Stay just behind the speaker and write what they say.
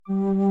The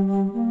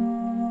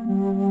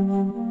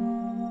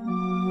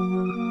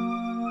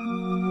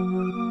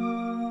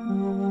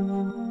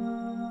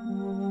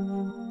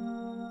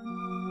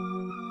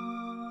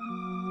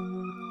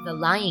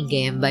Lying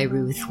Game by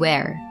Ruth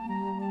Ware.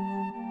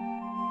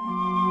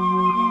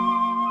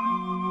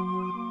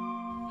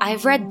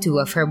 I've read 2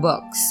 of her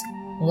books,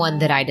 one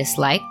that I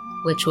disliked,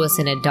 which was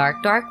In a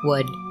Dark, Dark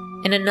Wood,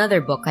 and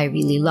another book I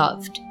really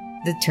loved,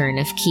 The Turn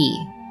of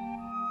Key.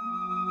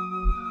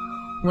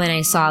 When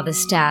I saw the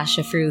stash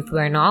of Ruth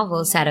Ware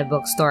novels at a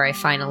bookstore I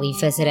finally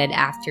visited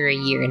after a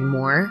year and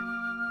more,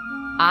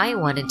 I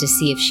wanted to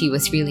see if she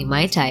was really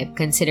my type,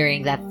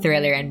 considering that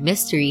thriller and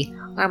mystery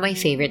are my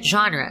favorite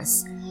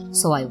genres.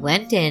 So I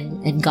went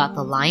in and got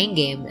The Lying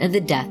Game and The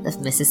Death of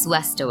Mrs.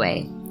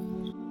 Westaway.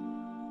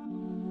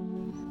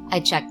 I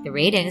checked the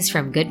ratings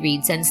from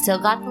Goodreads and still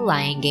got The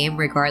Lying Game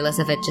regardless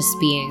of it just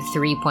being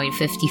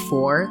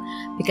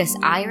 3.54 because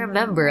I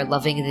remember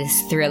loving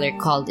this thriller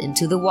called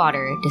Into the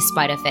Water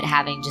despite of it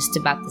having just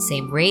about the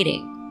same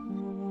rating.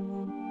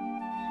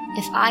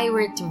 If I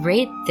were to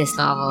rate this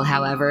novel,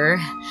 however,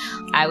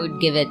 I would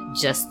give it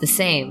just the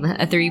same,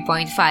 a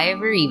 3.5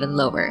 or even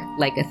lower,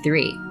 like a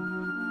 3.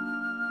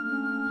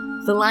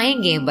 The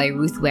Lying Game by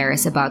Ruth Ware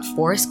is about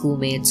 4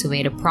 schoolmates who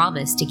made a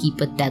promise to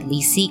keep a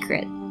deadly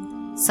secret.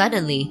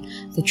 Suddenly,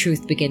 the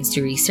truth begins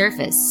to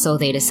resurface, so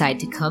they decide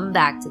to come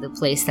back to the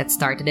place that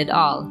started it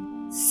all,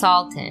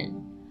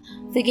 Salton.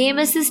 The game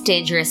is this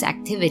dangerous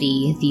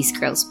activity these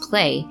girls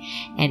play,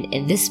 and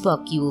in this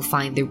book you will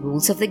find the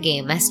rules of the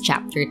game as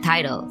chapter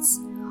titles.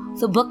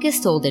 The book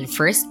is told in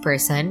first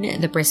person,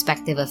 the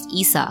perspective of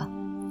Isa,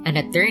 an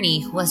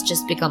attorney who has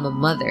just become a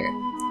mother.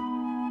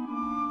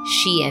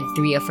 She and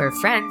 3 of her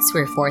friends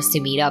were forced to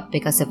meet up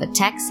because of a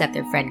text that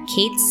their friend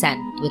Kate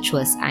sent, which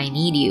was, "I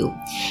need you."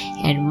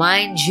 And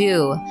mind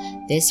you,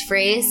 this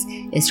phrase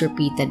is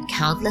repeated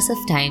countless of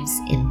times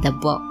in the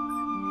book.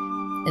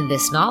 In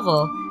this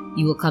novel,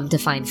 you will come to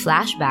find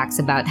flashbacks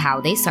about how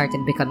they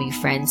started becoming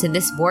friends in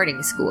this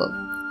boarding school.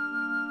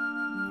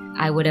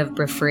 I would have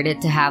preferred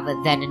it to have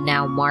a then and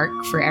now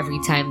mark for every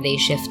time they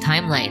shift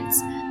timelines.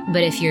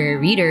 But if you're a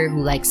reader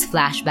who likes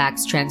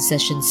flashbacks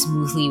transition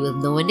smoothly with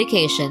no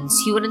indications,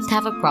 you wouldn't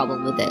have a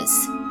problem with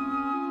this.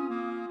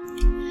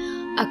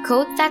 A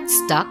quote that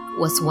stuck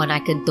was one I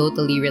could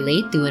totally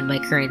relate to in my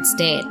current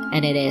state,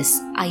 and it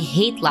is, "I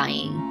hate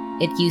lying.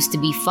 It used to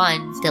be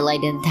fun till I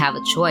didn't have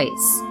a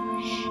choice."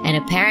 And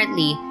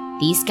apparently,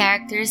 these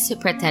characters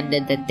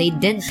pretended that they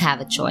didn't have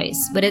a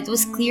choice, but it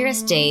was clear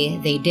as day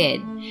they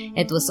did.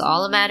 It was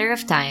all a matter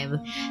of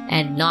time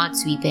and not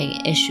sweeping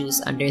issues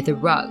under the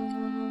rug.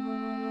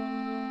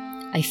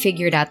 I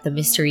figured out the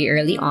mystery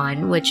early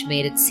on, which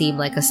made it seem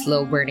like a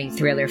slow-burning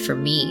thriller for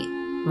me.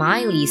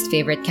 My least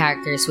favorite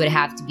characters would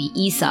have to be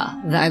Isa,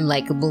 the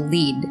unlikable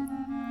lead.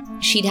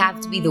 She'd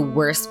have to be the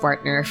worst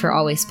partner for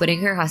always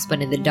putting her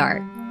husband in the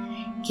dark.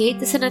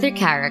 Kate is another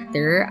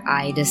character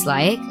I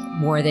dislike,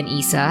 more than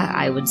Isa,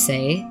 I would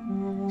say.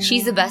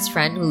 She's the best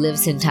friend who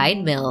lives in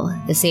Tide Mill,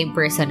 the same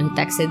person who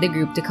texted the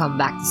group to come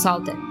back to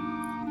Salton.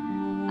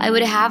 I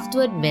would have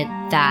to admit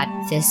that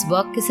this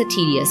book is a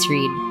tedious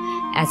read,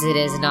 as it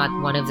is not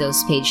one of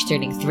those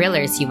page-turning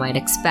thrillers you might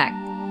expect,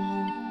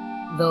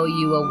 though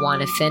you will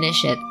want to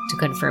finish it to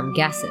confirm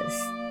guesses.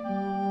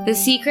 The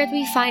secret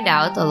we find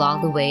out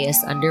along the way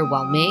is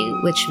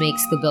underwhelming, which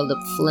makes the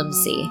build-up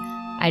flimsy.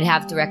 I'd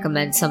have to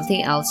recommend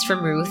something else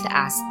from Ruth,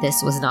 as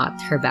this was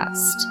not her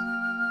best.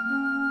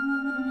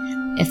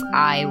 If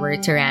I were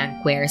to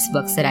rank Ware's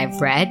books that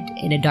I've read,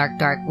 In a Dark,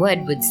 Dark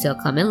Wood would still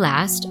come in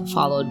last,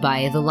 followed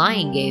by The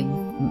Lying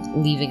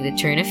Game, leaving The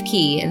Turn of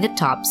Key in the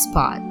top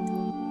spot.